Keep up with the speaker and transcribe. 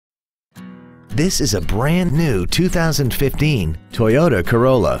This is a brand new 2015 Toyota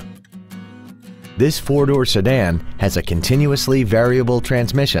Corolla. This four-door sedan has a continuously variable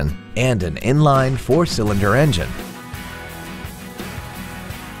transmission and an inline four-cylinder engine.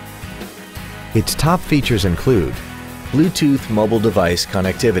 Its top features include Bluetooth mobile device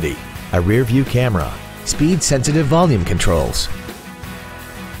connectivity, a rear-view camera, speed-sensitive volume controls,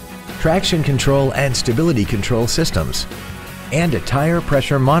 traction control and stability control systems, and a tire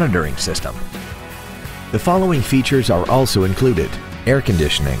pressure monitoring system. The following features are also included: air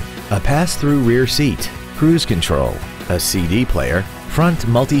conditioning, a pass-through rear seat, cruise control, a CD player, front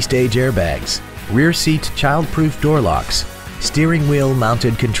multi-stage airbags, rear seat child-proof door locks, steering wheel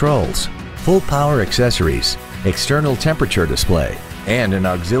mounted controls, full power accessories, external temperature display, and an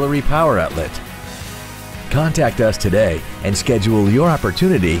auxiliary power outlet. Contact us today and schedule your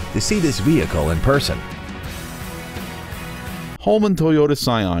opportunity to see this vehicle in person. Holman Toyota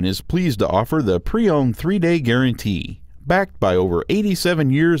Scion is pleased to offer the pre-owned 3-day guarantee. Backed by over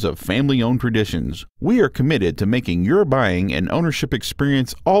 87 years of family-owned traditions, we are committed to making your buying and ownership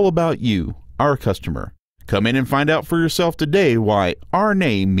experience all about you, our customer. Come in and find out for yourself today why our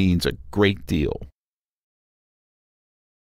name means a great deal.